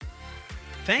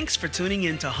Thanks for tuning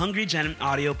in to Hungry Gen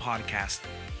Audio Podcast.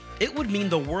 It would mean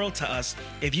the world to us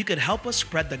if you could help us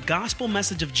spread the gospel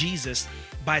message of Jesus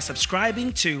by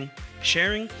subscribing to,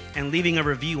 sharing, and leaving a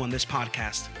review on this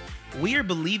podcast. We are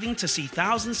believing to see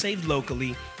thousands saved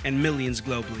locally and millions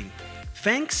globally.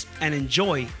 Thanks and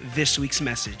enjoy this week's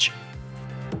message.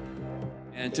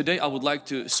 And today I would like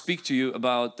to speak to you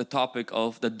about the topic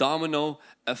of the domino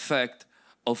effect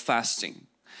of fasting.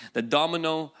 The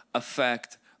domino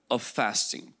effect of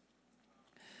fasting.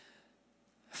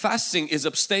 Fasting is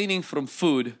abstaining from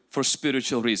food for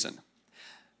spiritual reason.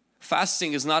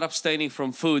 Fasting is not abstaining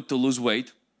from food to lose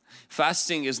weight.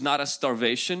 Fasting is not a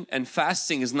starvation, and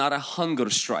fasting is not a hunger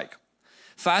strike.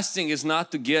 Fasting is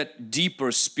not to get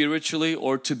deeper spiritually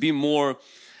or to be more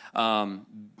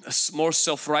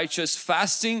self-righteous.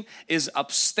 Fasting is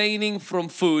abstaining from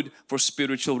food for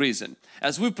spiritual reason.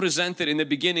 As we presented in the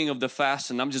beginning of the fast,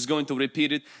 and I'm just going to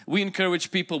repeat it, we encourage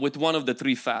people with one of the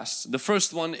three fasts. The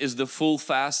first one is the full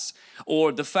fast,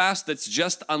 or the fast that's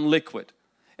just on liquid.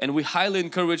 And we highly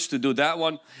encourage to do that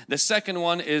one. The second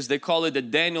one is, they call it the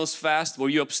Daniel's fast, where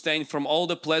you abstain from all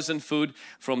the pleasant food,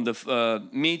 from the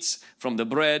meats, from the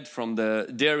bread, from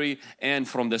the dairy, and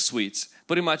from the sweets.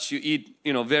 Pretty much you eat,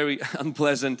 very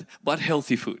unpleasant but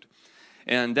healthy food.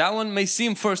 And that one may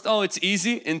seem first, it's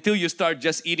easy, until you start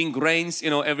just eating grains,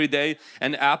 every day,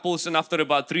 and apples. And after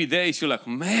about 3 days, you're like,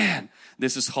 man,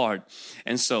 this is hard.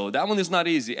 And so that one is not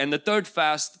easy. And the third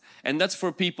fast, and that's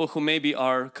for people who maybe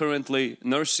are currently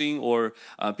nursing, or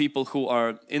people who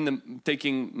are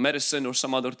taking medicine or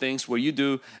some other things, where you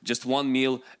do just one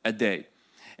meal a day.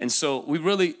 And so we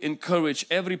really encourage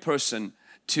every person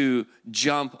to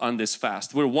jump on this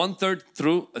fast. We're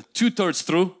 2/3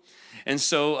 through. And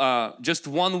so just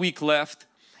 1 week left.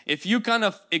 If you kind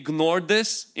of ignored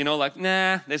this, like,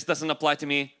 nah, this doesn't apply to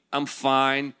me, I'm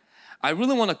fine. I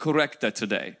really want to correct that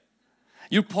today.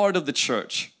 You're part of the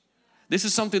church. This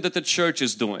is something that the church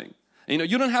is doing.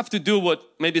 You don't have to do what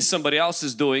maybe somebody else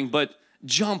is doing, but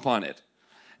jump on it.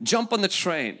 Jump on the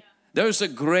train. There's a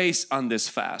grace on this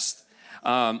fast.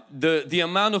 The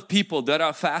amount of people that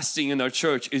are fasting in our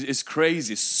church is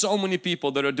crazy. So many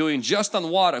people that are doing just on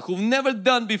water who've never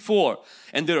done before,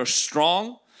 and they are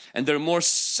strong, and they're more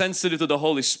sensitive to the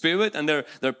Holy Spirit, and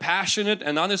they're passionate,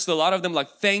 and honestly a lot of them like,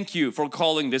 thank you for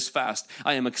calling this fast.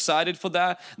 I am excited for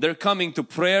that. They're coming to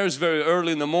prayers very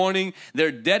early in the morning.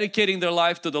 They're dedicating their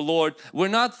life to the Lord. We're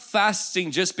not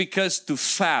fasting just because to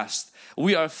fast.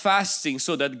 We are fasting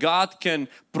so that God can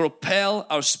propel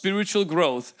our spiritual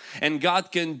growth, and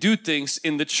God can do things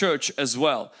in the church as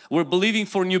well. We're believing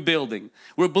for new building.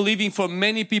 We're believing for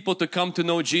many people to come to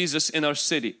know Jesus in our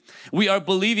city. We are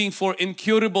believing for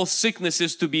incurable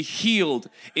sicknesses to be healed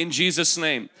in Jesus'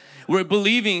 name. We're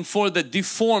believing for the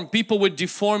deformed, people with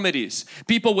deformities,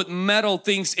 people with metal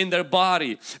things in their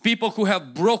body, people who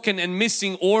have broken and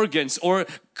missing organs or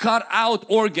cut out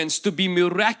organs to be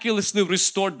miraculously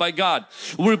restored by God.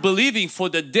 We're believing for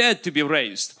the dead to be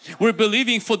raised. We're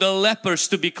believing for the lepers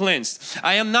to be cleansed.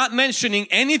 I am not mentioning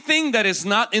anything that is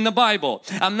not in the Bible.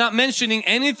 I'm not mentioning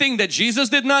anything that Jesus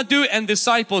did not do and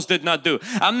disciples did not do.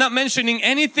 I'm not mentioning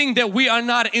anything that we are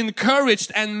not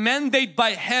encouraged and mandated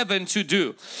by heaven to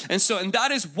do. And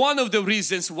that is one of the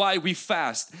reasons why we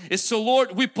fast. Is so,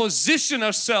 Lord, we position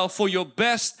ourselves for your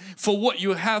best, for what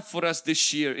you have for us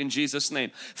this year in Jesus' name.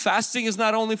 Fasting is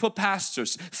not only for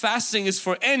pastors. Fasting is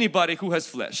for anybody who has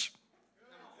flesh.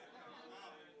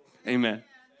 Amen.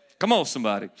 Come on,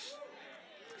 somebody.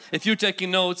 If you're taking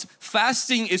notes,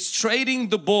 fasting is trading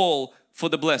the bowl for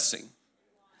the blessing.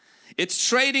 It's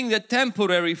trading the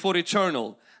temporary for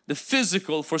eternal, the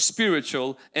physical for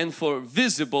spiritual, and for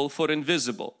visible for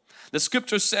invisible. The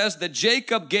scripture says that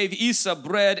Jacob gave Esau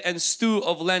bread and stew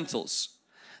of lentils.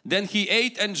 Then he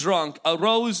ate and drank,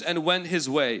 arose and went his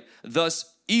way.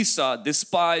 Thus Esau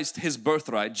despised his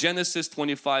birthright. Genesis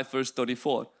 25 verse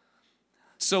 34.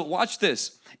 So watch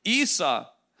this. Esau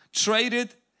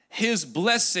traded his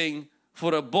blessing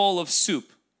for a bowl of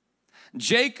soup.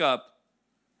 Jacob,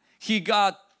 he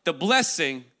got the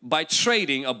blessing by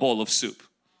trading a bowl of soup.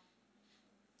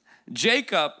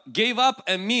 Jacob gave up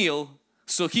a meal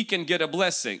so he can get a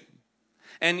blessing.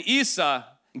 And Esau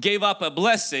gave up a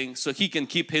blessing so he can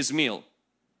keep his meal.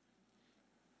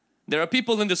 There are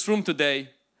people in this room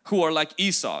today who are like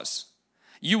Esau's.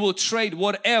 You will trade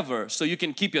whatever so you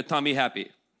can keep your tummy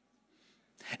happy.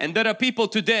 And there are people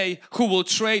today who will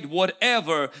trade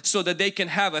whatever so that they can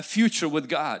have a future with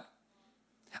God.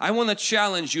 I want to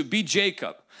challenge you, be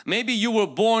Jacob. Maybe you were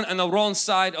born on the wrong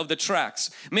side of the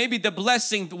tracks. Maybe the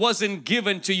blessing wasn't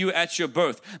given to you at your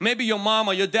birth. Maybe your mom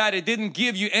or your daddy didn't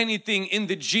give you anything in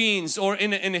the genes or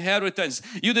in an inheritance.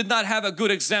 You did not have a good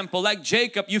example. Like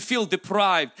Jacob, you feel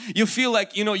deprived. You feel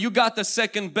like, you got the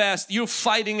second best. You're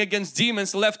fighting against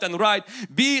demons left and right.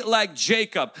 Be like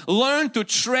Jacob. Learn to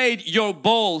trade your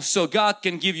bowl so God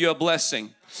can give you a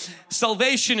blessing.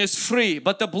 Salvation is free,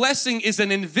 but the blessing is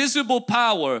an invisible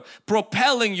power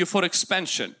propelling you for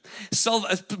expansion. So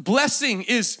blessing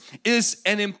is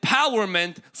an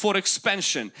empowerment for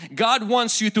expansion. God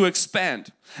wants you to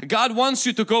expand. God wants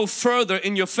you to go further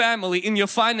in your family, in your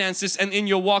finances, and in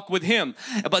your walk with Him.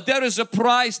 But there is a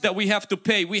price that we have to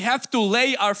pay. We have to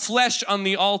lay our flesh on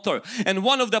the altar. And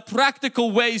one of the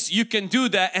practical ways you can do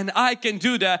that, and I can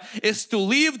do that, is to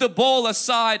leave the bowl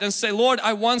aside and say, Lord,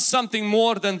 I want something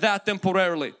more than that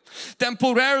temporarily.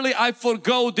 Temporarily I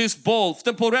forgo this bowl.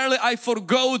 Temporarily I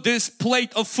forgo this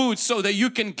plate of food so that you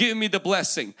can give me the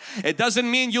blessing. It doesn't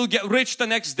mean you'll get rich the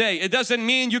next day. It doesn't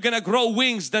mean you're gonna grow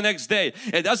wings the next day.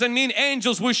 It doesn't mean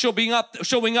angels will showing up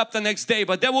the next day.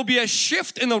 But there will be a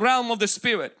shift in the realm of the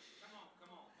Spirit.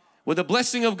 Where the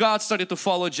blessing of God started to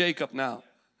follow Jacob now.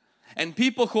 And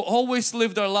people who always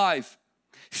live their life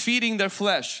feeding their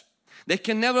flesh, they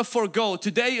can never forego.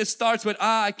 Today it starts with,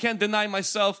 I can't deny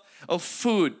myself of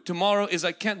food. Tomorrow is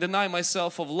I can't deny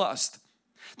myself of lust.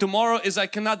 Tomorrow is I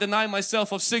cannot deny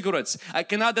myself of cigarettes. I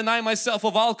cannot deny myself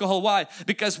of alcohol. Why?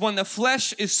 Because when the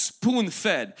flesh is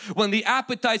spoon-fed, when the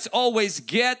appetites always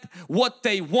get what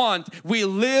they want, we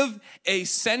live a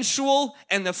sensual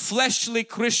and a fleshly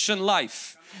Christian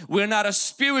life. We're not a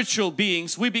spiritual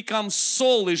beings. We become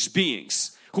soulish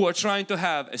beings who are trying to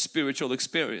have a spiritual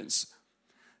experience.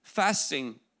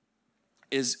 Fasting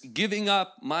is giving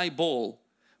up my bowl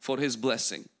for His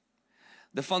blessing.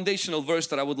 The foundational verse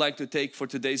that I would like to take for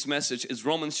today's message is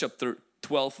Romans chapter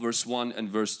 12 verse 1 and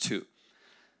verse 2.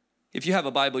 If you have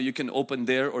a Bible, you can open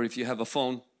there, or if you have a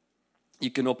phone,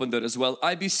 you can open there as well.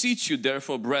 I beseech you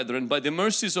therefore, brethren, by the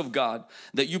mercies of God,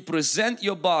 that you present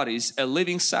your bodies a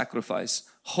living sacrifice,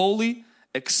 holy,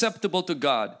 acceptable to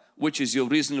God, which is your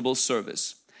reasonable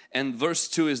service. And verse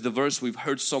 2 is the verse we've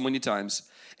heard so many times.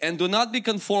 And do not be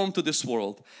conformed to this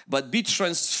world, but be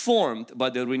transformed by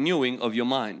the renewing of your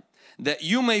mind, that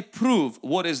you may prove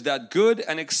what is that good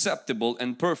and acceptable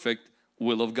and perfect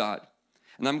will of God.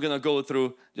 And I'm going to go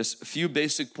through just a few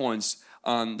basic points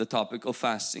on the topic of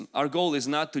fasting. Our goal is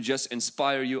not to just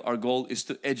inspire you. Our goal is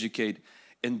to educate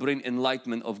and bring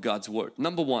enlightenment of God's Word.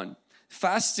 Number one,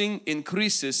 fasting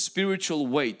increases spiritual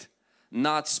weight,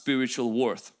 not spiritual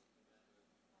worth.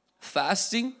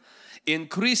 Fasting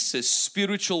increases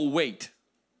spiritual weight,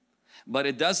 but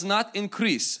it does not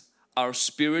increase our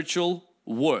spiritual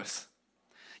worth.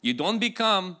 You don't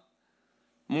become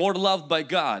more loved by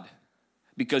God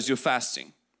because you're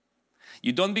fasting.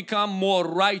 You don't become more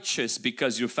righteous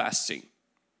because you're fasting.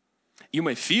 You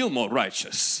may feel more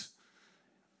righteous.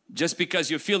 Just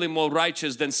because you're feeling more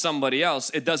righteous than somebody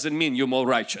else, it doesn't mean you're more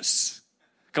righteous.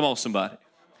 Come on, somebody.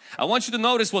 I want you to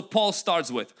notice what Paul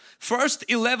starts with. First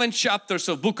 11 chapters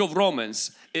of book of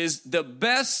Romans is the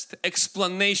best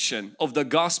explanation of the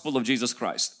gospel of Jesus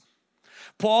Christ.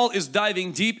 Paul is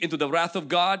diving deep into the wrath of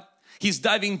God. He's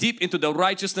diving deep into the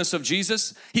righteousness of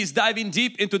Jesus. He's diving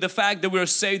deep into the fact that we are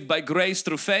saved by grace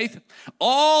through faith.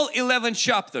 All 11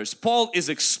 chapters, Paul is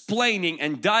explaining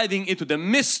and diving into the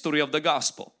mystery of the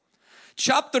gospel.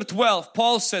 Chapter 12,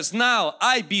 Paul says, now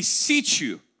I beseech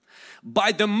you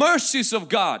by the mercies of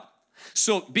God.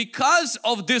 So because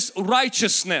of this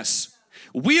righteousness,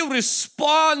 we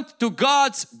respond to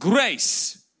God's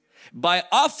grace by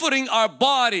offering our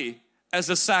body as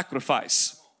a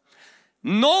sacrifice.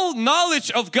 No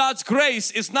knowledge of God's grace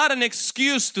is not an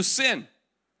excuse to sin.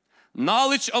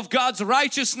 Knowledge of God's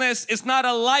righteousness is not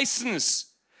a license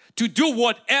to do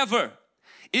whatever.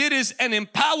 It is an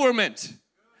empowerment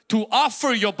to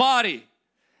offer your body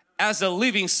as a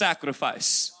living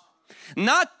sacrifice.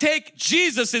 Not take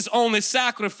Jesus' only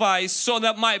sacrifice so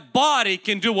that my body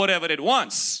can do whatever it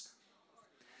wants.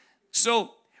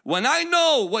 So when I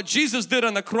know what Jesus did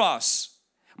on the cross,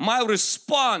 my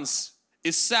response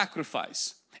is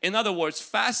sacrifice. In other words,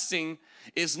 fasting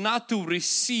is not to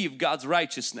receive God's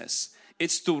righteousness.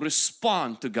 It's to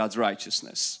respond to God's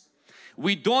righteousness.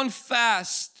 We don't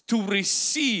fast to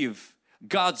receive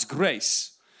God's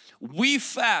grace. We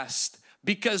fast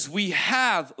because we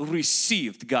have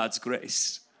received God's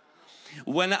grace.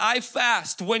 When I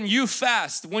fast, when you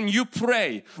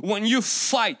pray, when you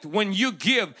fight, when you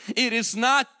give, it is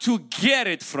not to get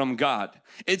it from God.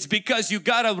 It's because you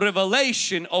got a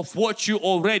revelation of what you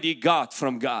already got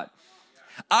from God.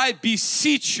 I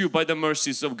beseech you by the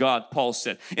mercies of God, Paul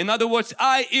said. In other words,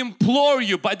 I implore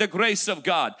you by the grace of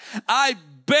God. I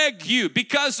beg you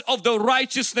because of the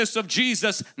righteousness of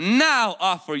Jesus, now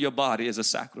offer your body as a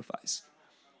sacrifice.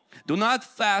 Do not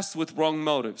fast with wrong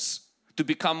motives to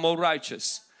become more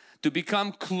righteous, to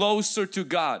become closer to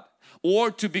God,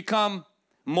 or to become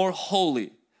more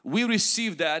holy. We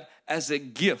receive that as a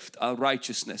gift, our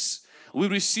righteousness. We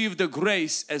receive the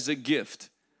grace as a gift.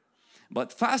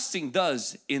 But fasting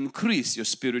does increase your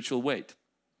spiritual weight.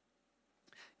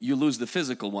 You lose the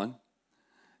physical one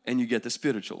and you get the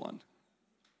spiritual one.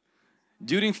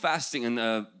 During fasting,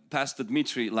 and Pastor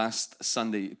Dmitry last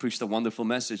Sunday preached a wonderful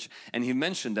message, and he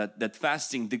mentioned that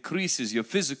fasting decreases your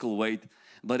physical weight,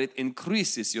 but it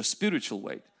increases your spiritual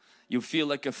weight. You feel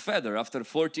like a feather after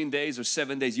 14 days or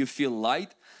 7 days. You feel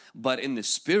light, but in the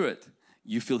spirit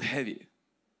you feel heavy.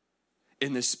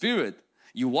 In the spirit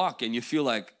you walk and you feel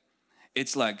like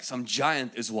it's like some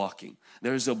giant is walking.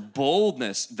 There is a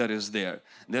boldness that is there.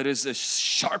 There is a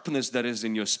sharpness that is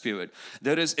in your spirit.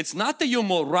 It's not that you're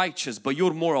more righteous, but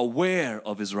you're more aware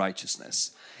of His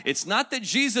righteousness. It's not that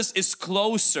Jesus is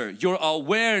closer. Your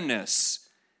awareness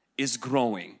is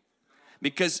growing.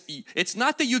 Because it's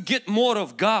not that you get more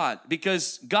of God,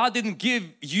 because God didn't give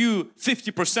you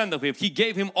 50% of Him. He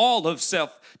gave Him all of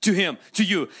Himself to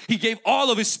you. He gave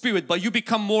all of His Spirit, but you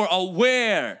become more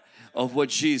aware of what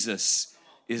Jesus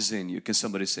is in you. Can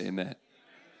somebody say amen?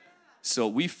 So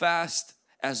we fast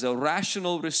as a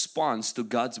rational response to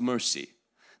God's mercy,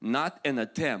 not an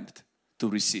attempt to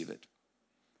receive it.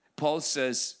 Paul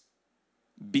says,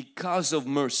 because of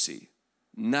mercy,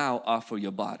 now offer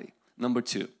your body. Number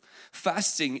 2,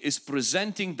 fasting is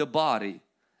presenting the body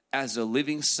as a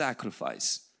living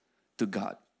sacrifice to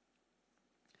God.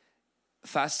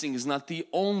 Fasting is not the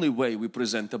only way we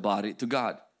present the body to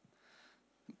God.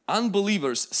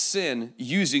 Unbelievers sin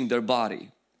using their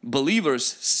body. Believers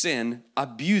sin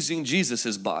abusing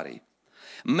Jesus's body.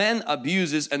 Man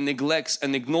abuses and neglects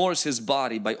and ignores his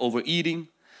body by overeating,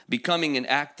 becoming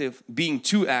inactive, being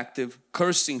too active,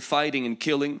 cursing, fighting and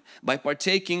killing, by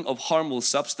partaking of harmful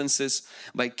substances,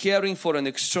 by caring for an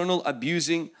external,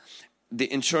 abusing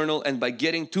the internal, and by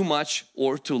getting too much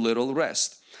or too little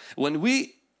rest. When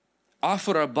we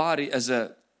offer our body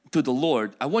to the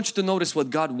Lord, I want you to notice what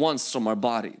God wants from our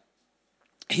body.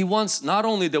 He wants not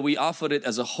only that we offer it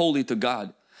as a holy to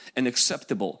God and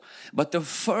acceptable, but the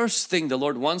first thing the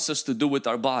Lord wants us to do with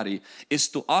our body is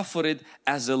to offer it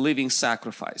as a living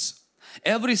sacrifice.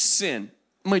 Every sin,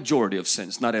 majority of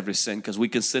sins, not every sin, because we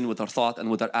can sin with our thought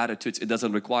and with our attitudes. It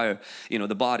doesn't require,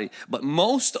 the body. But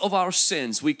most of our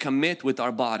sins we commit with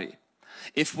our body.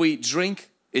 If we drink,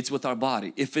 it's with our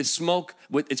body. If we smoke,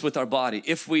 it's with our body.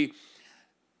 If we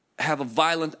have a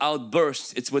violent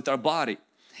outburst, it's with our body.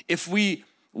 If we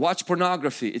watch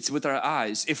pornography, it's with our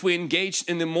eyes. If we engage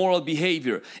in immoral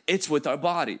behavior, it's with our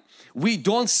body. We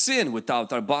don't sin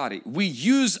without our body. We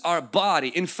use our body.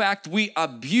 In fact, we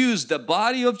abuse the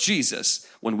body of Jesus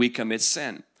when we commit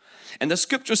sin. And the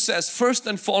scripture says, first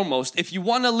and foremost, if you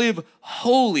want to live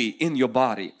holy in your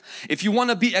body, if you want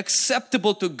to be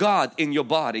acceptable to God in your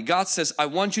body, God says, I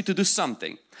want you to do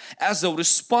something. As a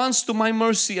response to my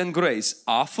mercy and grace,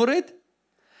 offer it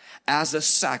as a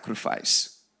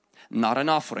sacrifice, not an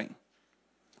offering.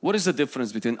 What is the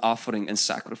difference between offering and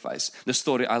sacrifice? The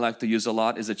story I like to use a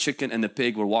lot is a chicken and a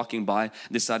pig were walking by,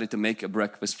 decided to make a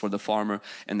breakfast for the farmer,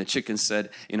 and the chicken said,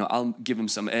 I'll give him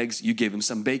some eggs, you gave him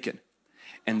some bacon.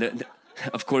 And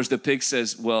of course the pig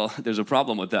says, well, there's a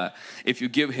problem with that. If you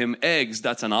give him eggs,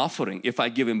 that's an offering. If I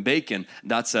give him bacon,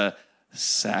 that's a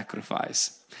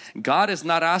sacrifice. God is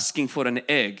not asking for an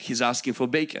egg, He's asking for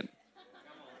bacon.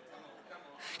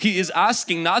 He is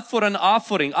asking not for an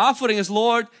offering. Offering is,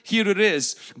 Lord, here it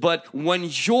is. But when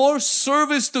your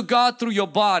service to God through your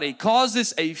body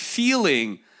causes a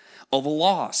feeling of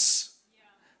loss,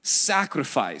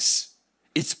 sacrifice,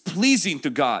 it's pleasing to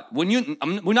God.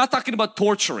 We're not talking about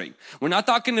torturing. We're not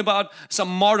talking about some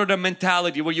martyrdom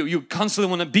mentality where you constantly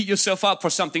want to beat yourself up for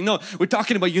something. No, we're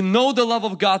talking about the love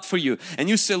of God for you. And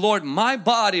you say, Lord, my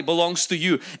body belongs to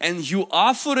you. And you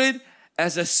offer it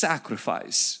as a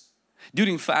sacrifice.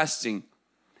 During fasting,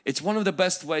 it's one of the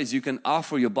best ways you can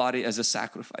offer your body as a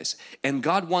sacrifice. And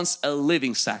God wants a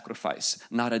living sacrifice,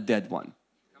 not a dead one.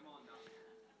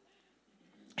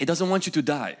 He doesn't want you to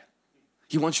die.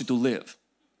 He wants you to live.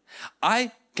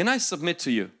 Can I submit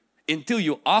to you, until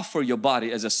you offer your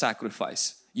body as a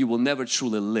sacrifice, you will never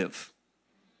truly live.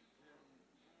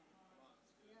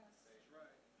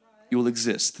 You will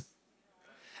exist.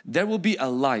 There will be a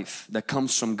life that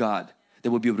comes from God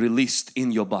that will be released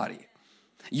in your body.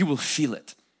 You will feel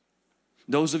it.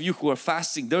 Those of you who are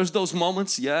fasting, there's those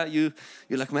moments, yeah, you're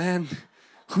like, man,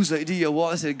 whose idea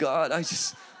was it? God,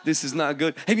 this is not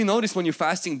good. Have you noticed when you're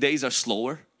fasting, days are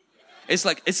slower? It's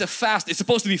like, it's a fast. It's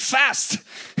supposed to be fast.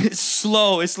 It's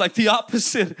slow. It's like the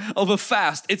opposite of a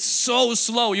fast. It's so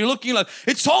slow. You're looking like,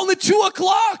 it's only 2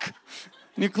 o'clock.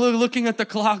 And you're looking at the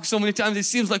clock so many times, it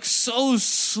seems like so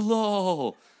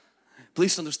slow.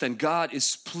 Please understand, God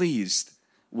is pleased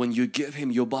when you give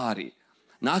Him your body.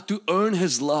 Not to earn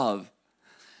His love,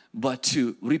 but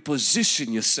to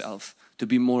reposition yourself to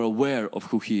be more aware of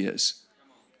who He is.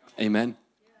 Amen.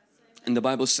 And the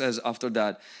Bible says after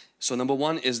that, so number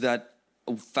 1 is that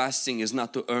fasting is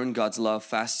not to earn God's love.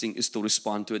 Fasting is to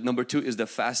respond to it. Number 2 is that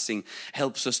fasting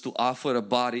helps us to offer a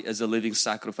body as a living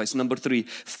sacrifice. Number 3,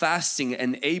 fasting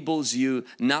enables you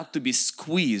not to be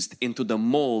squeezed into the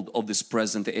mold of this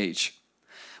present age.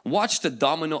 Watch the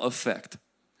domino effect.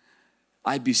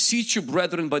 I beseech you,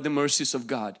 brethren, by the mercies of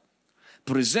God,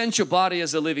 present your body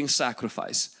as a living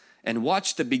sacrifice. And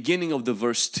watch the beginning of the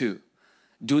verse 2.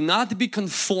 Do not be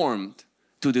conformed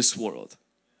to this world.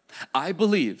 I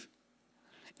believe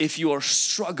if you are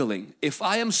struggling, if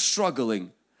I am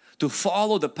struggling to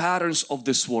follow the patterns of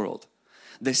this world,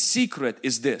 the secret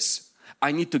is this: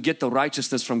 I need to get the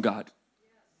righteousness from God.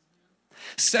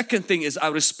 Second thing is I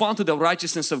respond to the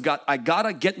righteousness of God. I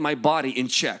gotta get my body in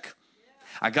check.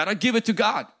 I gotta give it to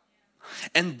God.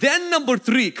 And then number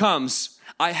 3 comes,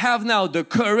 I have now the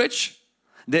courage,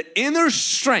 the inner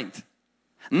strength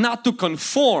not to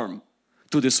conform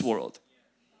to this world.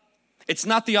 It's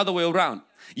not the other way around.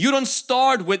 You don't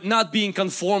start with not being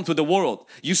conformed to the world.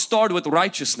 You start with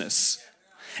righteousness.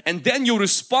 And then you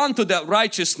respond to that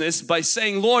righteousness by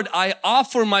saying, Lord, I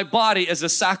offer my body as a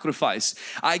sacrifice.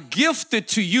 I gift it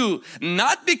to you,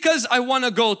 not because I want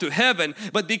to go to heaven,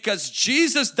 but because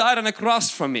Jesus died on a cross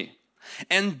for me.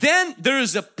 And then there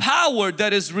is a power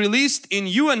that is released in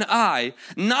you and I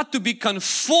not to be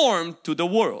conformed to the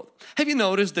world. Have you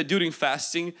noticed that during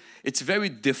fasting, it's very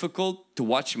difficult to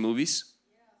watch movies?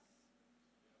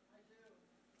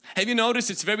 Have you noticed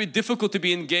it's very difficult to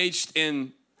be engaged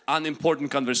in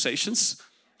unimportant conversations?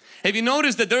 Have you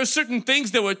noticed that there are certain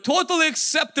things that were totally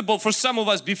acceptable for some of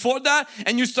us before that,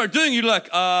 and you start doing, you're like,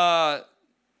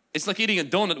 it's like eating a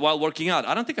donut while working out.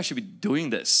 I don't think I should be doing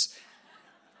this.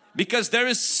 Because there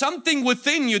is something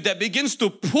within you that begins to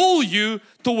pull you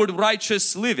toward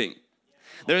righteous living.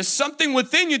 There is something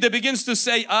within you that begins to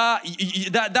say,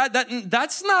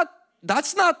 that's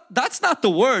not the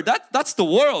word. That's the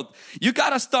world. You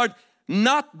gotta start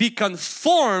not be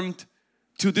conformed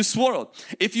to this world.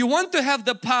 If you want to have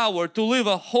the power to live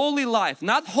a holy life,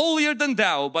 not holier than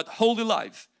thou, but holy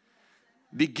life,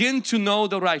 begin to know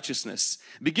the righteousness.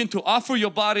 Begin to offer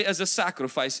your body as a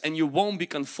sacrifice, and you won't be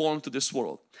conformed to this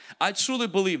world. I truly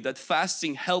believe that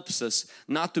fasting helps us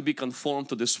not to be conformed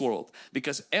to this world,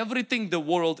 because everything the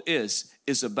world is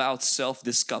about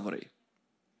self-discovery.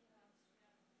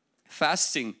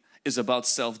 Fasting is about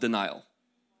self-denial.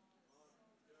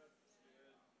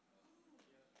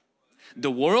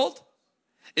 The world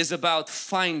is about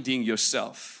finding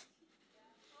yourself.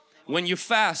 When you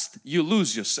fast, you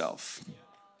lose yourself.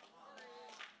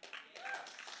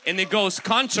 And it goes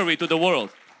contrary to the world.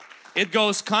 It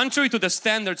goes contrary to the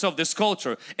standards of this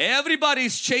culture. Everybody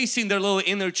is chasing their little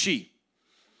inner chi.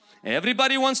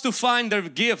 Everybody wants to find their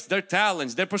gifts, their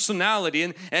talents, their personality,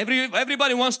 and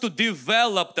everybody wants to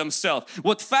develop themselves.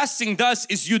 What fasting does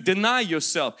is you deny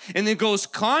yourself, and it goes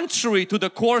contrary to the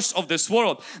course of this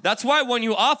world. That's why when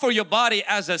you offer your body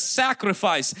as a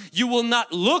sacrifice, you will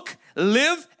not look,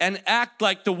 live and act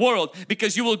like the world,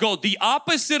 because you will go the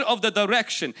opposite of the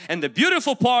direction. And the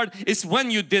beautiful part is when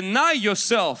you deny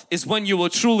yourself is when you will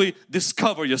truly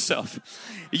discover yourself.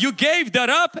 You gave that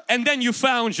up and then you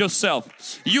found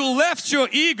yourself. You left your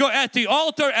ego at the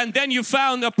altar and then you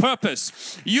found a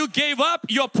purpose. You gave up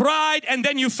your pride and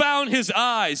then you found His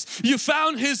eyes. You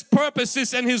found His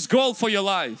purposes and His goal for your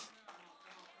life.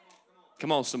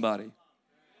 Come on, somebody.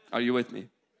 Are you with me?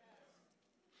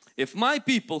 If my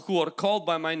people who are called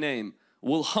by my name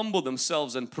will humble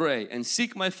themselves and pray and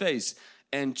seek my face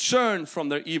and turn from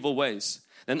their evil ways,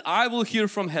 then I will hear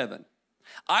from heaven.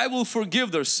 I will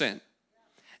forgive their sin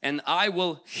and I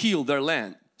will heal their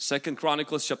land. 2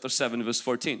 Chronicles chapter 7 verse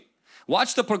 14.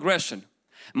 Watch the progression.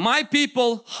 My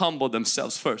people humble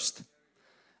themselves first.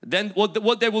 Then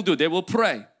what they will do, they will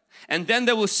pray. And then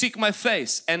they will seek my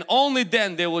face. And only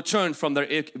then they will turn from their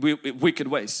wicked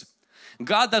ways.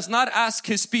 God does not ask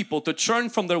His people to turn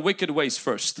from their wicked ways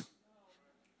first.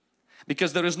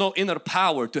 Because there is no inner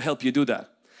power to help you do that.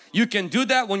 You can do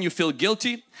that when you feel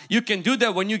guilty. You can do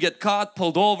that when you get caught,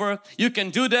 pulled over. You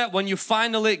can do that when you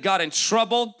finally got in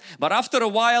trouble. But after a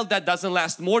while, that doesn't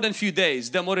last more than a few days.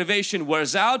 The motivation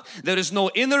wears out. There is no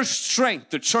inner strength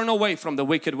to turn away from the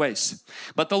wicked ways.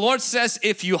 But the Lord says,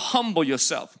 if you humble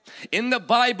yourself. In the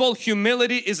Bible,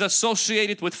 humility is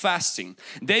associated with fasting.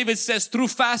 David says, through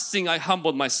fasting I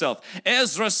humbled myself.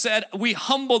 Ezra said, we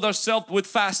humbled ourselves with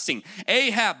fasting.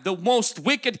 Ahab, the most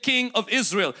wicked king of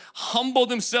Israel, humbled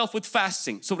himself with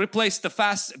fasting. So replace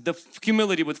the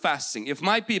humility with fasting. If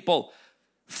my people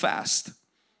fast,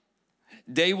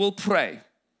 they will pray,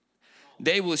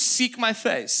 they will seek my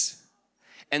face,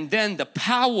 and then the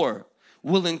power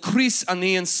will increase on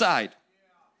the inside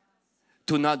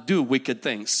to not do wicked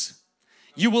things.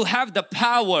 You will have the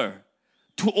power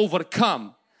to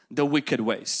overcome the wicked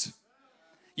ways.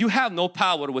 You have no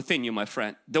power within you, my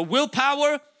friend. The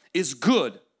willpower is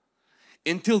good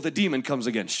until the demon comes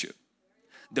against you.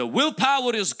 The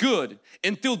willpower is good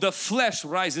until the flesh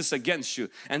rises against you.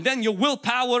 And then your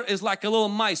willpower is like a little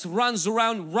mice, runs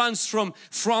around, runs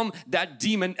from that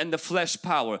demon and the flesh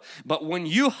power. But when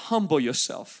you humble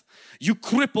yourself, you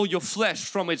cripple your flesh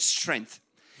from its strength.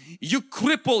 You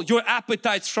cripple your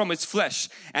appetites from its flesh.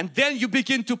 And then you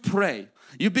begin to pray.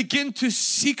 You begin to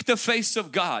seek the face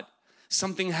of God.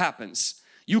 Something happens.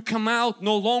 You come out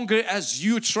no longer as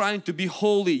you trying to be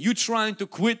holy. You trying to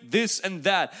quit this and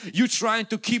that. You trying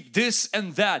to keep this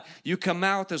and that. You come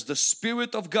out as the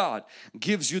Spirit of God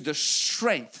gives you the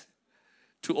strength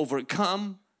to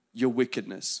overcome your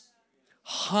wickedness.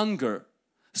 Hunger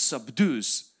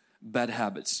subdues bad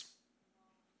habits.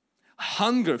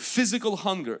 Hunger, physical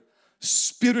hunger,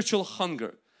 spiritual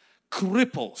hunger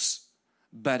cripples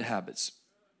bad habits.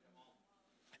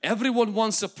 Everyone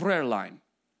wants a prayer line.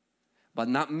 But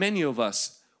not many of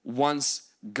us wants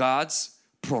God's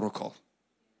protocol.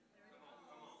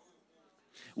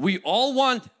 We all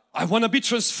want, I want to be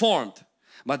transformed.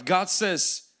 But God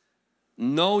says,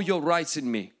 know your rights in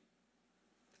me.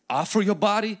 Offer your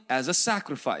body as a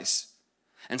sacrifice.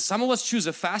 And some of us choose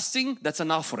a fasting that's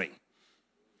an offering.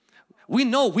 We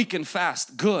know we can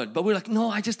fast, good, but we're like, no,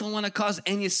 I just don't want to cause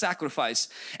any sacrifice.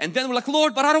 And then we're like,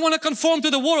 Lord, but I don't want to conform to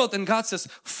the world. And God says,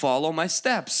 follow my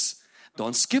steps.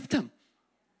 Don't skip them.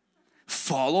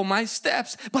 Follow my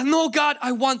steps. But no, God,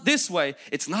 I want this way.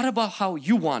 It's not about how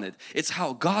you want it. It's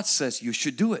how God says you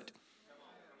should do it.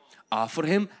 Offer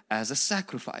Him as a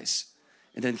sacrifice.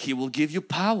 And then He will give you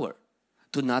power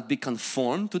to not be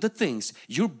conformed to the things.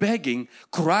 You're begging,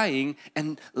 crying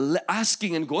and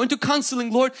asking and going to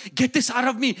counseling. Lord, get this out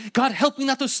of me. God, help me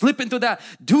not to slip into that,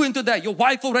 do into that. Your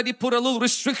wife already put a little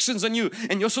restrictions on you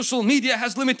and your social media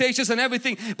has limitations and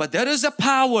everything. But there is a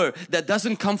power that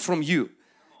doesn't come from you.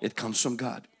 It comes from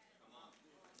God.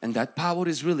 And that power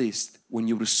is released when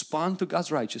you respond to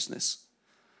God's righteousness.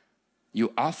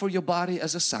 You offer your body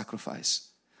as a sacrifice.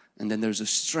 And then there's a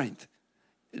strength.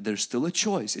 There's still a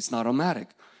choice. It's not automatic.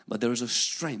 But there's a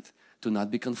strength to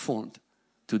not be conformed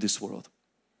to this world.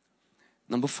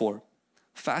 Number 4,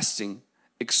 fasting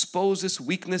exposes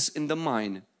weakness in the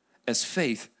mind as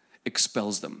faith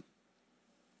expels them.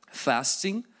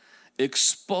 Fasting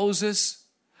exposes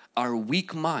our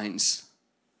weak minds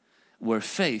where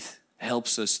faith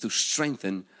helps us to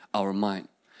strengthen our mind.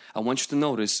 I want you to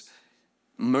notice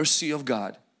mercy of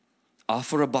God.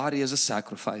 Offer a body as a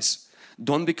sacrifice.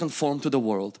 Don't be conformed to the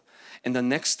world. And the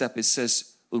next step it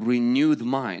says renewed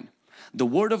mind. The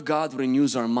Word of God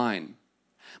renews our mind,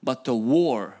 but the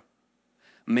war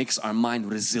makes our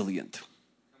mind resilient.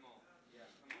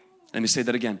 Let me say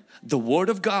that again. The Word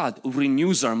of God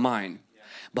renews our mind,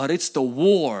 but it's the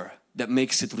war that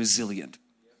makes it resilient.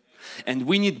 And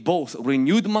we need both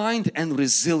renewed mind and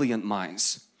resilient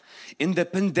minds. In the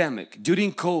pandemic,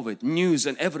 during COVID, news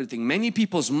and everything, many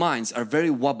people's minds are very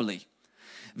wobbly,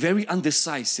 very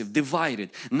undecisive,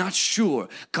 divided, not sure,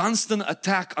 constant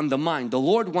attack on the mind. The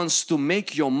Lord wants to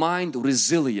make your mind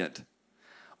resilient.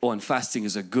 Oh, and fasting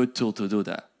is a good tool to do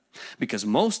that. Because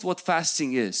most what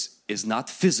fasting is not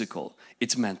physical,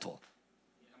 it's mental.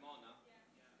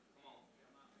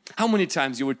 How many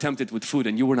times you were tempted with food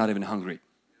and you were not even hungry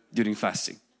during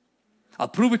fasting? I'll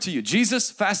prove it to you.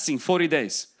 Jesus fasting 40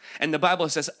 days. And the Bible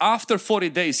says after 40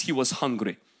 days He was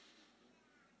hungry.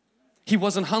 He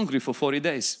wasn't hungry for 40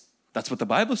 days. That's what the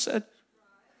Bible said.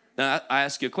 Now I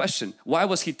ask you a question. Why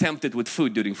was He tempted with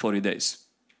food during 40 days?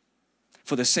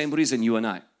 For the same reason you and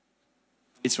I.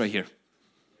 It's right here.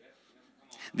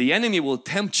 The enemy will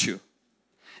tempt you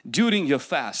during your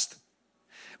fast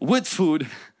with food,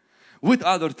 with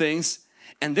other things.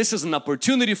 And this is an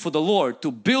opportunity for the Lord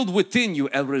to build within you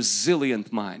a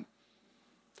resilient mind.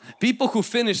 People who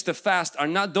finish the fast are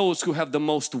not those who have the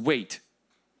most weight.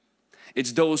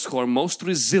 It's those who are most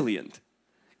resilient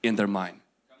in their mind.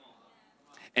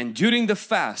 And during the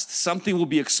fast, something will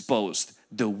be exposed.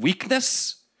 The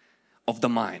weakness of the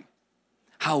mind.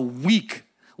 How weak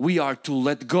we are to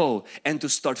let go and to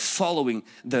start following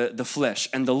the flesh.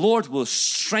 And the Lord will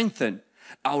strengthen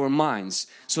our minds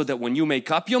so that when you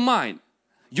make up your mind,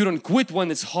 you don't quit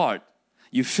when it's hard.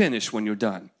 You finish when you're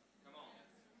done.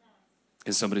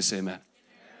 Can somebody say amen?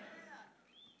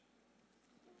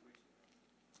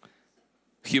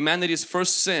 Humanity's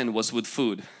first sin was with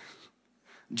food.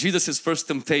 Jesus' first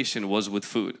temptation was with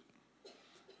food.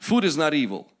 Food is not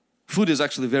evil. Food is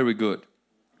actually very good.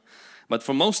 But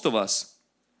for most of us,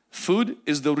 food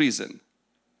is the reason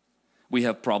we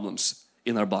have problems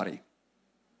in our body.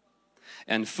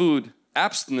 And food,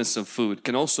 abstinence of food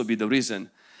can also be the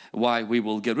reason why we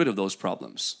will get rid of those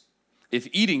problems. If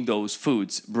eating those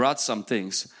foods brought some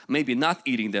things, maybe not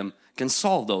eating them can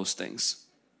solve those things.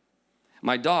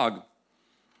 My dog,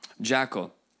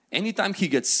 Jacko, anytime he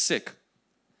gets sick,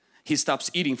 he stops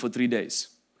eating for 3 days.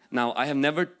 Now, I have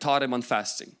never taught him on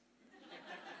fasting.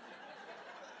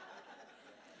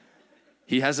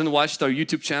 He hasn't watched our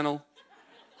YouTube channel.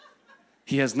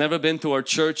 He has never been to our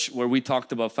church where we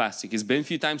talked about fasting. He's been a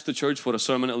few times to church for a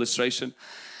sermon illustration.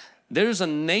 There's a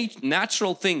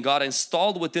natural thing God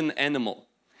installed within an animal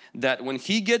that when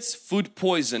he gets food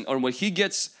poison or when he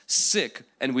gets sick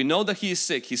and we know that he is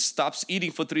sick, he stops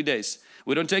eating for 3 days.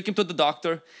 We don't take him to the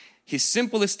doctor. He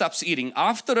simply stops eating.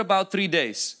 After about 3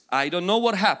 days, I don't know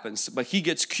what happens, but he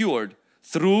gets cured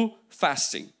through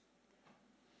fasting.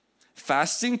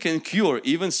 Fasting can cure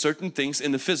even certain things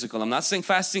in the physical. I'm not saying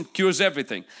fasting cures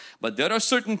everything, but there are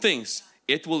certain things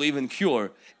it will even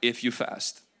cure if you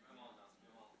fast.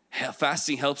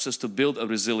 Fasting helps us to build a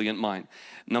resilient mind.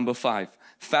 Number 5,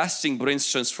 fasting brings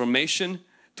transformation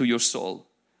to your soul,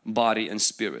 body and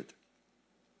spirit.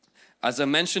 As I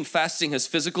mentioned, fasting has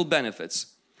physical benefits.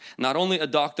 Not only a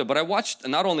doctor, but I watched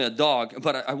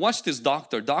this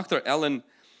doctor, Dr. Ellen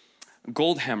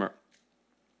Goldhammer.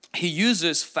 He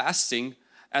uses fasting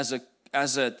as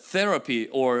a therapy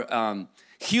or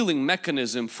healing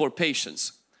mechanism for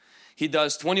patients. He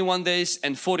does 21 days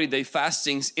and 40-day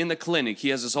fastings in the clinic. He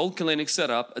has his whole clinic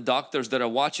set up, doctors that are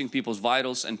watching people's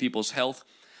vitals and people's health.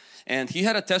 And he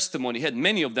had a testimony, he had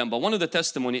many of them, but one of the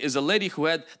testimony is a lady who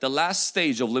had the last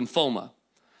stage of lymphoma.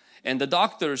 And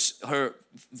the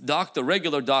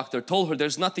regular doctor told her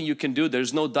there's nothing you can do,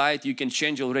 there's no diet you can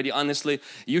change already, honestly,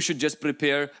 you should just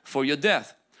prepare for your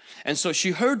death. And so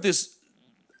she heard this,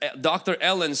 Dr.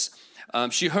 Ellen's,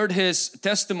 she heard his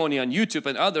testimony on YouTube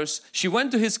and others. She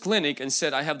went to his clinic and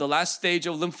said, I have the last stage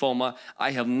of lymphoma.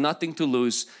 I have nothing to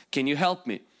lose. Can you help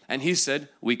me? And he said,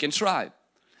 we can try.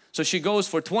 So she goes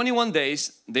for 21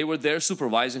 days. They were there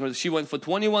supervising her. She went for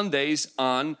 21 days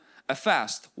on a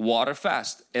fast, water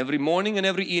fast. Every morning and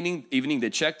every evening they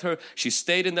checked her. She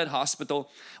stayed in that hospital.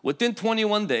 Within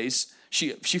 21 days,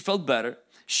 she felt better.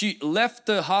 She left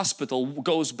the hospital,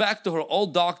 goes back to her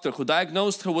old doctor who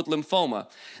diagnosed her with lymphoma.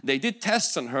 They did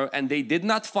tests on her and they did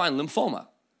not find lymphoma.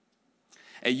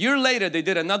 A year later, they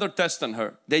did another test on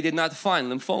her. They did not find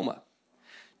lymphoma.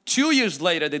 2 years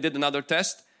later, they did another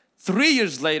test. 3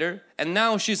 years later, and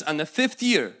now she's on the 5th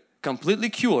year, completely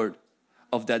cured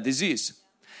of that disease.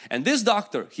 And this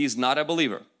doctor, he's not a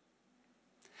believer,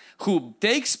 who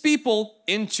takes people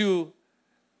into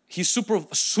he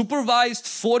supervised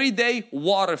 40-day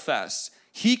water fasts.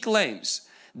 He claims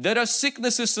there are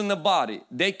sicknesses in the body.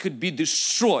 They could be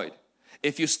destroyed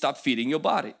if you stop feeding your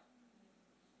body.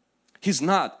 He's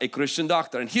not a Christian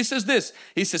doctor. And he says this.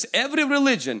 He says every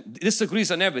religion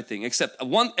disagrees on everything except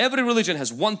every religion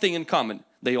has one thing in common.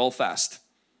 They all fast.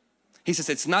 He says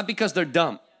it's not because they're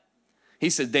dumb. He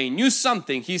said they knew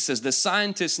something. He says the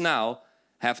scientists now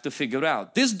have to figure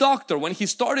out. This doctor, when he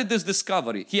started this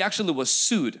discovery, he actually was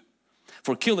sued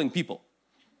for killing people.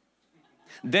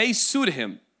 They sued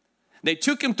him. They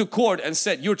took him to court and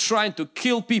said, you're trying to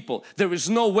kill people. There is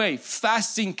no way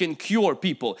fasting can cure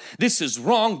people. This is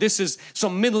wrong. This is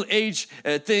some middle age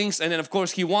things. And then of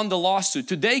course he won the lawsuit.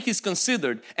 Today he's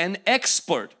considered an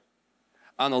expert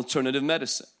on alternative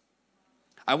medicine.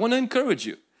 I want to encourage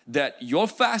you that your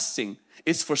fasting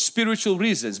is for spiritual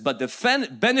reasons, but the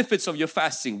benefits of your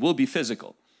fasting will be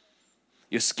physical.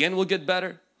 Your skin will get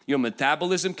better, your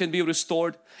metabolism can be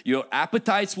restored, your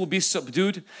appetites will be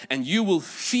subdued, and you will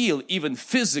feel even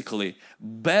physically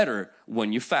better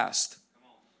when you fast.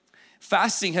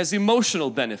 Fasting has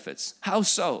emotional benefits. How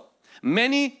so?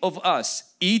 Many of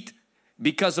us eat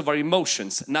because of our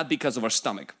emotions, not because of our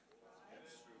stomach.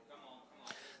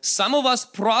 Some of us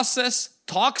process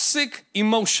toxic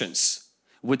emotions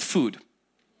with food.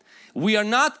 we are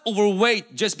not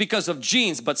overweight just because of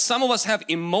genes, but some of us have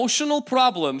emotional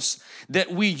problems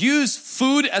that we use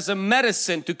food as a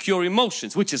medicine to cure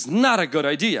emotions, which is not a good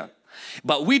idea.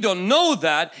 But we don't know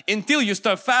that until you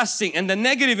start fasting and the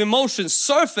negative emotions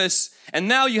surface, and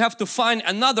now you have to find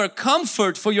another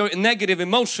comfort for your negative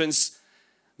emotions.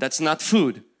 That's not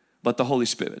food, but the Holy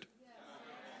Spirit.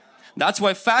 That's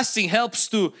why fasting helps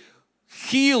to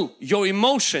heal your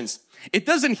emotions. It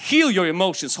doesn't heal your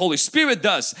emotions, Holy Spirit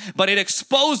does, but it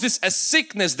exposes a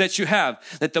sickness that you have.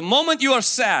 That the moment you are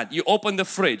sad, you open the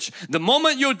fridge. The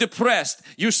moment you're depressed,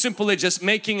 you're simply just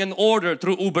making an order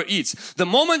through Uber Eats. The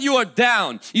moment you are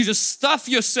down, you just stuff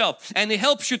yourself, and it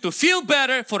helps you to feel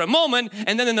better for a moment,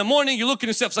 and then in the morning you look at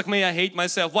yourself, it's like, man, I hate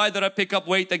myself. Why did I pick up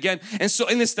weight again? And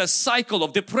it's the cycle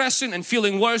of depression and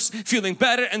feeling worse, feeling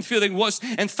better and feeling worse.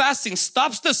 And fasting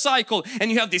stops the cycle, and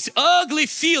you have this ugly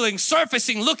feeling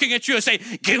surfacing, looking at you and say,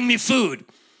 give me food.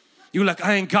 You're like,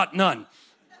 I ain't got none.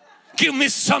 Give me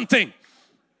something.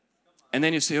 And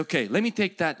then you say, okay, let me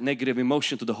take that negative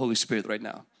emotion to the Holy Spirit right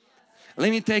now.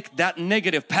 Let me take that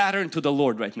negative pattern to the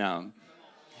Lord right now.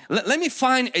 Let me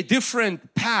find a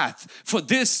different path for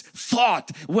this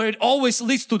thought where it always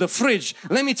leads to the fridge.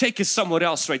 Let me take it somewhere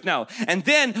else right now. And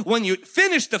then when you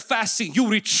finish the fasting, you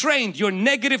retrained your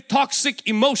negative toxic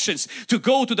emotions to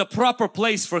go to the proper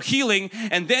place for healing,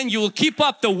 and then you will keep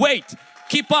up the weight.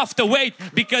 Keep off the weight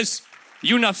because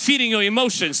you're not feeding your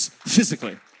emotions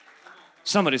physically.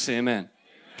 Somebody say amen.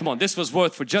 Come on, this was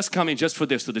worth for just coming just for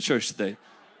this to the church today.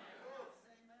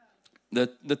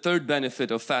 The third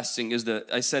benefit of fasting is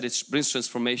I said it brings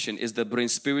transformation, is that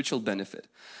brings spiritual benefit.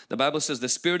 The Bible says the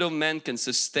spirit of man can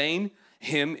sustain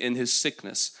him in his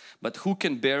sickness, but who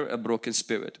can bear a broken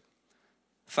spirit?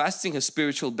 Fasting has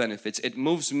spiritual benefits. It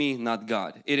moves me, not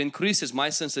God. It increases my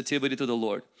sensitivity to the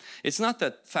Lord. It's not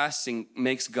that fasting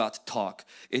makes God talk.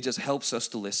 It just helps us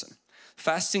to listen.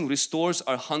 Fasting restores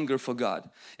our hunger for God,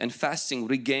 and fasting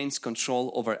regains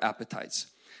control over appetites.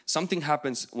 Something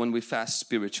happens when we fast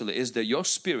spiritually is that your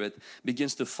spirit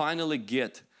begins to finally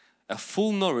get a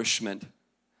full nourishment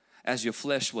as your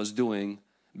flesh was doing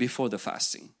before the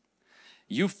fasting.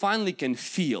 You finally can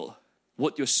feel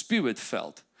what your spirit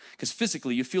felt, because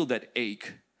physically you feel that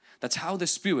ache. That's how the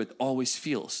spirit always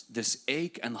feels, this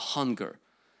ache and hunger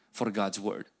for God's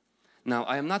word. Now,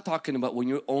 I am not talking about when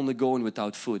you're only going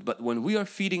without food, but when we are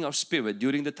feeding our spirit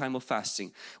during the time of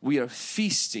fasting, we are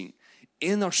feasting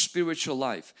in our spiritual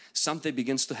life. Something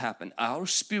begins to happen. Our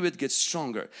spirit gets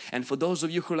stronger. And for those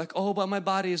of you who are like, oh, but my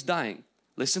body is dying.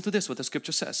 Listen to this, what the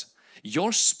scripture says.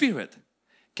 Your spirit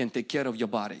can take care of your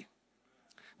body,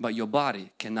 but your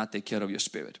body cannot take care of your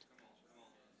spirit.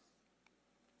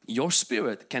 Your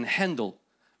spirit can handle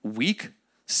weak,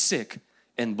 sick,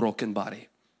 and broken body.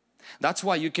 That's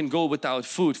why you can go without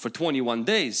food for 21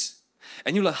 days.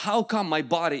 And you're like, how come my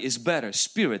body is better?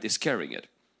 Spirit is carrying it.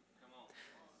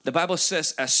 The Bible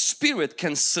says a spirit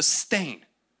can sustain.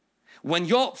 When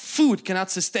your food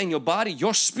cannot sustain your body,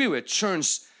 your spirit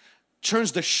shifts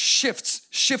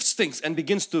things and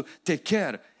begins to take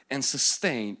care and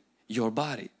sustain your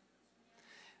body.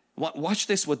 Watch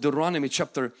this, what Deuteronomy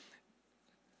chapter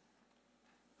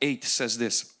 8 says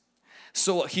this.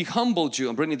 So He humbled you,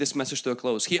 I'm bringing this message to a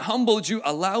close. He humbled you,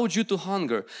 allowed you to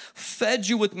hunger, fed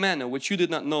you with manna which you did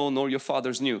not know nor your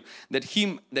fathers knew, that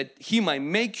he might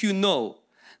make you know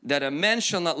that a man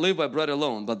shall not live by bread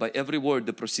alone, but by every word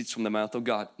that proceeds from the mouth of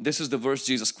God. This is the verse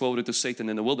Jesus quoted to Satan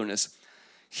in the wilderness.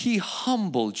 He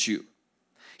humbled you.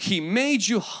 He made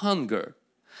you hunger.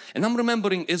 And I'm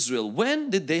remembering Israel.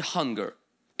 When did they hunger?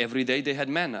 Every day they had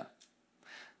manna.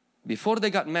 Before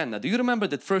they got manna, do you remember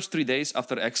that first 3 days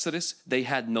after Exodus, they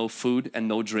had no food and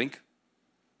no drink?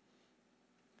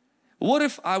 What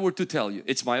if I were to tell you,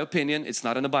 it's my opinion, it's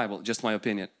not in the Bible, just my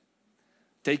opinion.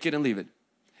 Take it and leave it.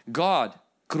 God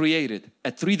created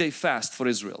a 3-day fast for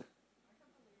Israel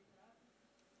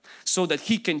so that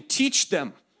He can teach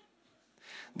them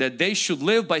that they should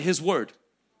live by His word.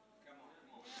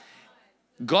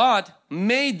 God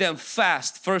made them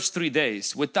fast first 3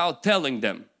 days without telling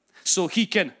them so He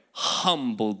can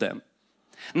humble them.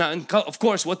 Now, of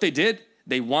course, what they did,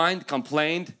 they whined,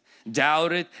 complained,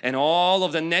 doubted, and all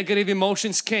of the negative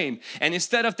emotions came. And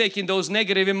instead of taking those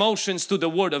negative emotions to the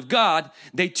Word of God,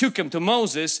 they took them to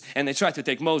Moses, and they tried to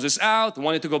take Moses out,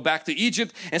 wanted to go back to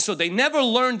Egypt. And so they never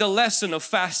learned the lesson of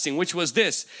fasting, which was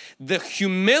this: the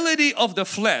humility of the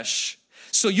flesh,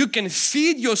 so you can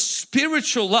feed your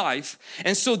spiritual life,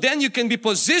 and so then you can be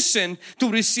positioned to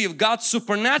receive God's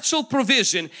supernatural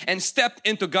provision and step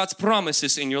into God's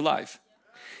promises in your life.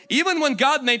 Even when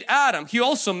God made Adam, He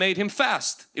also made him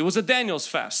fast. It was a Daniel's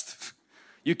fast.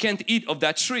 You can't eat of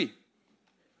that tree.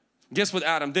 Guess what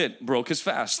Adam did? Broke his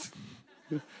fast.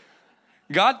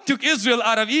 God took Israel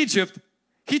out of Egypt.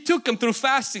 He took them through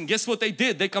fasting. Guess what they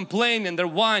did? They complained and they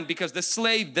whined because the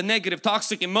slave, the negative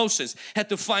toxic emotions had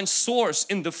to find source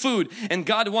in the food. And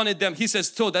God wanted them, He says,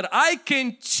 so that I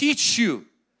can teach you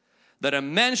that a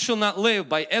man shall not live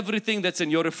by everything that's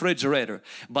in your refrigerator,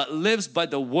 but lives by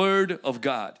the Word of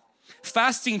God.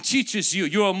 Fasting teaches you,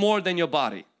 you are more than your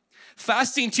body.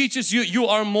 Fasting teaches you, you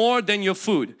are more than your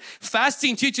food.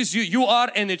 Fasting teaches you, you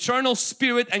are an eternal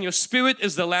spirit and your spirit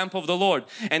is the lamp of the Lord.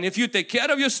 And if you take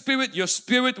care of your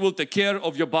spirit will take care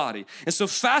of your body. And so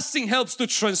fasting helps to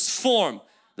transform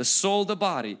the soul, the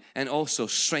body, and also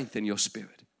strengthen your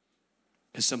spirit.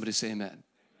 Can somebody say amen?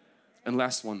 And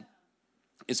last one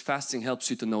is fasting helps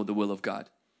you to know the will of God.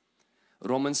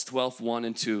 Romans 12:1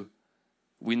 and 2.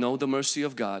 We know the mercy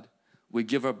of God. We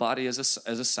give our body as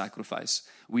a sacrifice.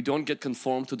 We don't get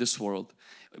conformed to this world.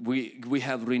 We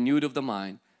have renewed of the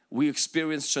mind. We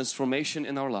experience transformation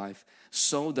in our life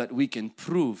so that we can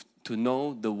prove to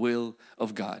know the will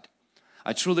of God.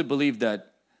 I truly believe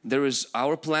that there is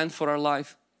our plan for our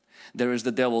life. There is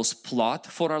the devil's plot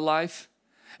for our life.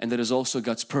 And there is also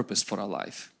God's purpose for our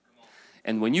life.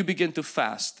 And when you begin to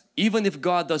fast, even if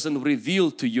God doesn't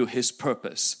reveal to you His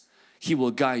purpose, He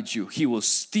will guide you. He will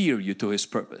steer you to His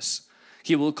purpose.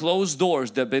 He will close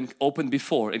doors that have been opened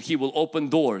before and He will open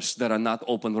doors that are not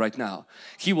open right now.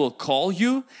 He will call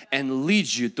you and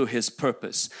lead you to His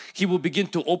purpose. He will begin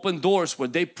to open doors where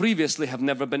they previously have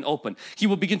never been opened. He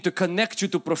will begin to connect you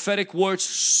to prophetic words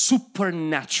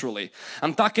supernaturally.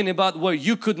 I'm talking about where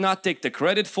you could not take the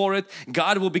credit for it.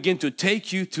 God will begin to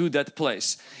take you to that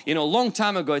place. You know, a long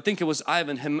time ago, I think it was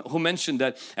Ivan who mentioned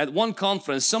that at one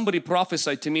conference somebody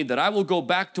prophesied to me that I will go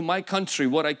back to my country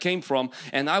where I came from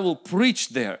and I will preach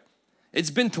there. It's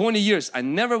been 20 years. I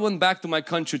never went back to my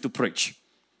country to preach.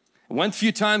 I went a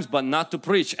few times but not to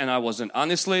preach, and I wasn't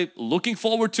honestly looking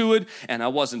forward to it, and I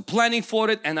wasn't planning for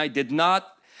it, and I did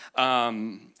not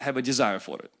have a desire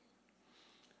for it.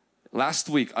 Last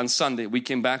week on Sunday we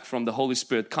came back from the Holy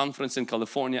Spirit conference in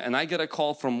California, and I get a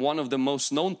call from one of the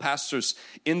most known pastors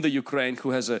in the Ukraine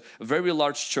who has a very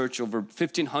large church, over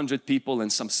 1,500 people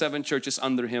and some 7 churches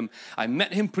under him. I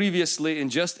met him previously and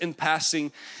just in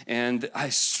passing, and I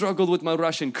struggled with my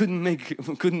Russian, couldn't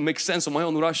make sense of my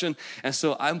own Russian, and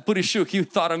so I'm pretty sure he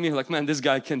thought of me like, man, this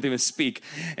guy can't even speak.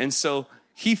 And so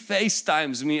he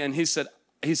FaceTimes me and he said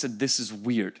this is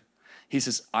weird. He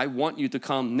says, I want you to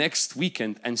come next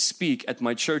weekend and speak at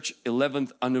my church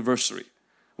 11th anniversary,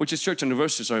 which is church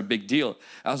anniversaries are a big deal.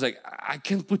 I was like, I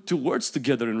can't put 2 words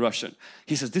together in Russian.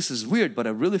 He says, this is weird, but I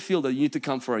really feel that you need to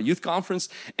come for our youth conference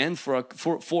and for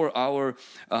our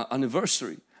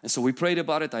anniversary. And so we prayed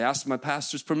about it. I asked my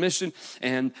pastor's permission,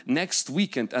 and next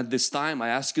weekend at this time I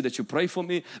ask you that you pray for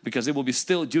me, because it will be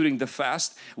still during the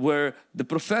fast where the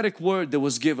prophetic word that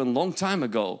was given long time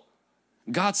ago,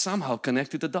 God somehow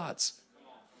connected the dots.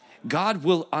 God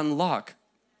will unlock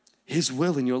His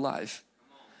will in your life.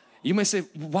 You may say,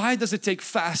 why does it take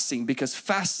fasting? Because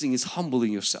fasting is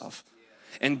humbling yourself.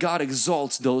 And God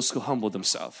exalts those who humble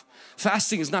themselves.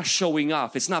 Fasting is not showing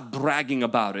off. It's not bragging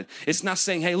about it. It's not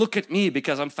saying, hey, look at me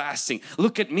because I'm fasting.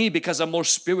 Look at me because I'm more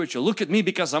spiritual. Look at me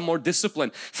because I'm more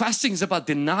disciplined. Fasting is about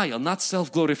denial, not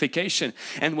self-glorification.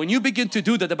 And when you begin to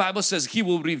do that, the Bible says He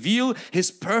will reveal His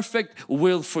perfect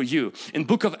will for you. In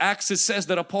book of Acts it says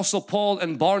that Apostle Paul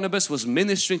and Barnabas was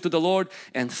ministering to the Lord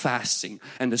and fasting.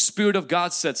 And the Spirit of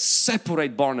God said,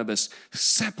 separate Barnabas,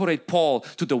 separate Paul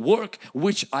to the work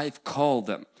which I've called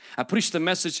them. I preached a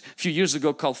message a few years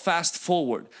ago called Fast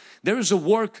Forward. There is a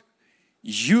work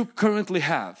you currently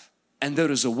have, and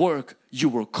there is a work you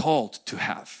were called to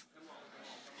have.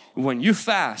 When you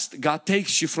fast, God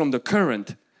takes you from the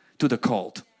current to the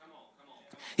called.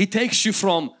 He takes you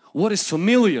from what is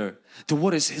familiar to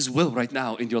what is His will right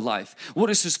now in your life. What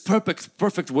is His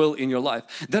perfect will in your life?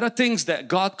 There are things that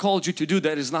God called you to do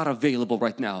that is not available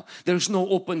right now. There's no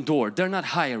open door. They're not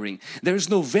hiring. There's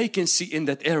no vacancy in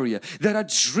that area. There are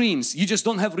dreams. You just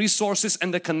don't have resources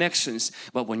and the connections.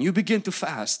 But when you begin to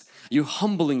fast, you're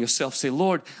humbling yourself. Say,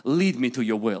 Lord, lead me to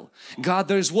your will. God,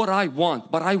 there's what I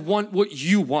want, but I want what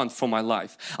you want for my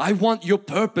life. I want your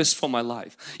purpose for my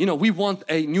life. You know, we want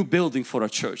a new building for our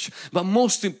church, but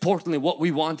most importantly, what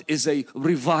we want is a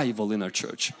revival in our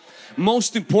church.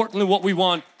 Most importantly, what we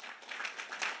want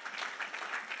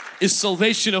is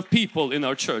salvation of people in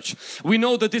our church. We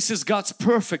know that this is God's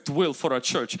perfect will for our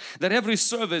church. That every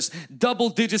service,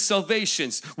 double-digit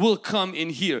salvations will come in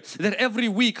here. That every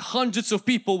week, hundreds of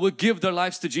people will give their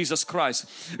lives to Jesus Christ.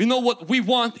 You know what we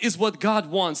want is what God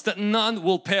wants. That none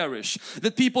will perish.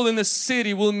 That people in the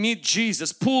city will meet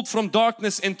Jesus, pulled from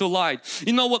darkness into light.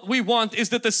 You know what we want is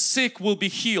that the sick will be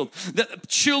healed. That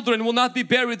children will not be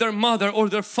buried their mother or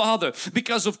their father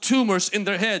because of tumors in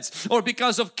their heads or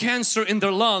because of cancer in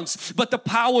their lungs, but the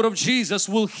power of Jesus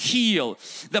will heal.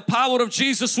 The power of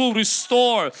Jesus will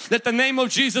restore. That the name of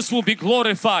Jesus will be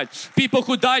glorified. People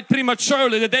who died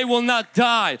prematurely, that they will not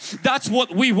die. That's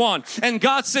what we want. And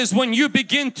God says, when you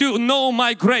begin to know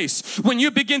my grace, when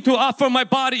you begin to offer my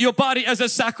body, your body as a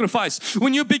sacrifice,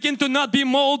 when you begin to not be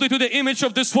molded to the image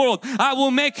of this world, I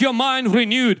will make your mind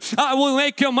renewed. I will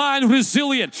make your mind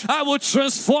resilient. I will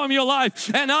transform your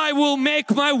life, and I will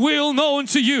make my will known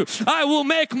to you. I will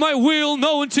make my will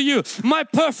known to you. My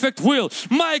perfect will,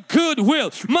 my good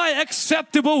will, my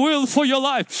acceptable will for your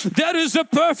life. That is a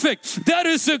perfect, that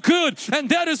is a good, and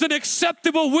that is an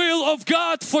acceptable will of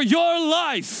God for your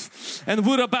life. And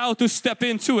we're about to step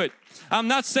into it. I'm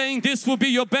not saying this will be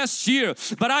your best year,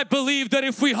 but I believe that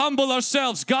if we humble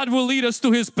ourselves, God will lead us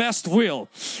to His best will.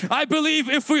 I believe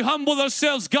if we humble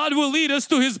ourselves, God will lead us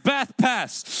to His best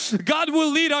paths. God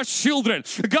will lead our children.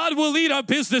 God will lead our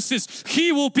businesses.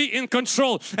 He will be in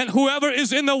control. And whoever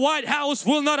is in the White House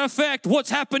will not affect what's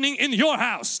happening in your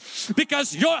house,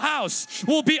 because your house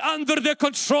will be under the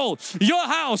control. Your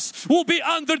house will be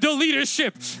under the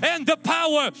leadership and the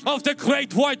power of the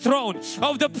great white throne,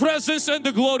 of the presence and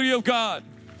the glory of God.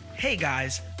 Hey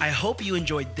guys, I hope you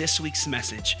enjoyed this week's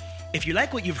message. If you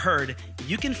like what you've heard,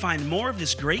 you can find more of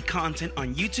this great content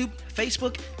on YouTube,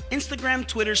 Facebook, Instagram,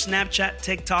 Twitter, Snapchat,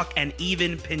 TikTok, and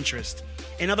even Pinterest.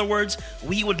 In other words,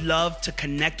 we would love to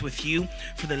connect with you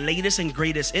for the latest and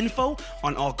greatest info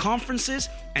on all conferences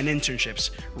and internships.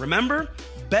 Remember,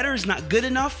 better is not good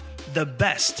enough. The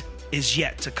best is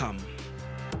yet to come.